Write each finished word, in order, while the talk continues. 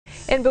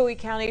In Bowie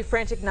County,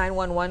 frantic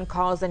 911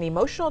 calls and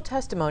emotional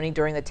testimony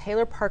during the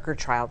Taylor Parker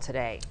trial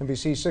today.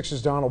 NBC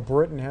 6's Donald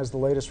Britton has the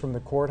latest from the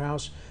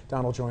courthouse.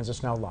 Donald joins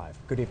us now live.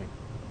 Good evening.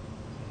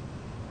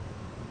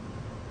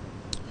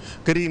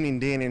 Good evening,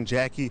 Dan and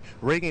Jackie.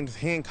 Reagan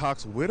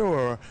Hancock's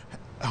widower,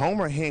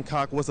 Homer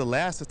Hancock, was the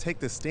last to take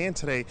the stand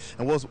today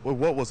and was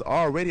what was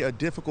already a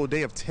difficult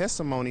day of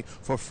testimony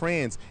for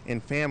friends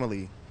and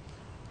family.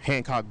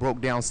 Hancock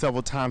broke down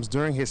several times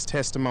during his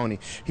testimony.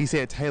 He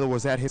said Taylor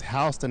was at his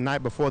house the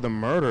night before the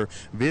murder,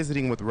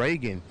 visiting with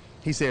Reagan.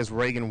 He says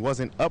Reagan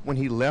wasn't up when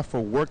he left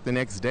for work the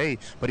next day,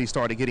 but he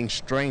started getting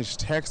strange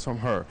texts from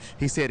her.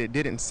 He said it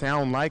didn't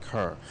sound like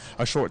her.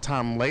 A short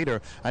time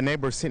later, a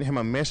neighbor sent him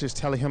a message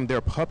telling him their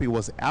puppy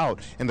was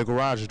out and the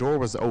garage door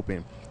was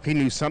open. He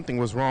knew something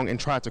was wrong and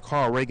tried to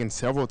call Reagan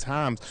several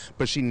times,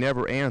 but she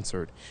never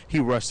answered. He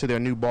rushed to their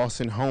new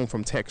Boston home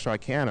from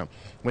Texarkana.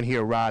 When he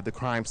arrived, the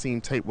crime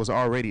scene tape was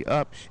already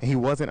up and he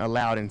wasn't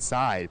allowed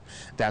inside.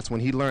 That's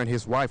when he learned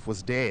his wife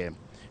was dead.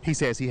 He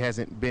says he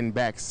hasn't been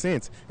back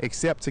since,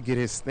 except to get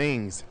his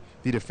things.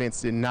 The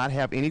defense did not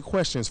have any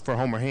questions for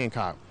Homer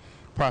Hancock.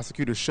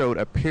 Prosecutors showed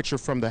a picture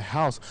from the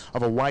house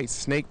of a white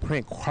snake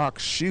print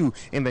Crocs shoe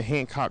in the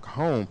Hancock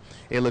home.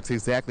 It looks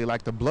exactly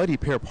like the bloody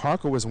pair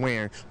Parker was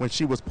wearing when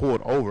she was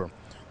pulled over.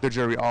 The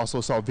jury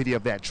also saw video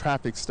of that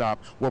traffic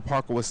stop where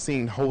Parker was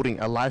seen holding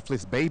a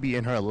lifeless baby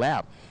in her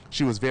lap.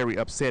 She was very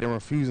upset and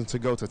refusing to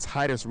go to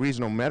Titus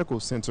Regional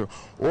Medical Center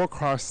or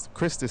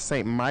Christus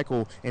St.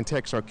 Michael in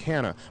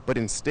Texarkana, but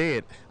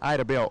instead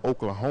Idabel,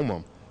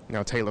 Oklahoma.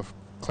 Now Taylor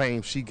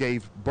claims she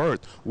gave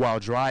birth while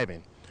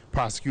driving.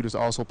 Prosecutors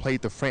also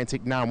played the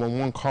frantic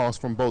 911 calls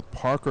from both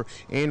Parker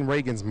and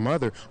Reagan's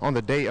mother on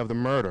the day of the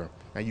murder.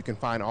 Now you can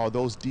find all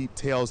those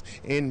details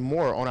and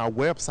more on our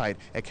website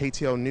at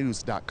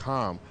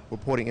ktlnews.com.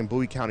 Reporting in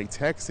Bowie County,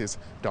 Texas,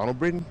 Donald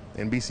Britton,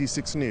 NBC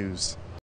 6 News.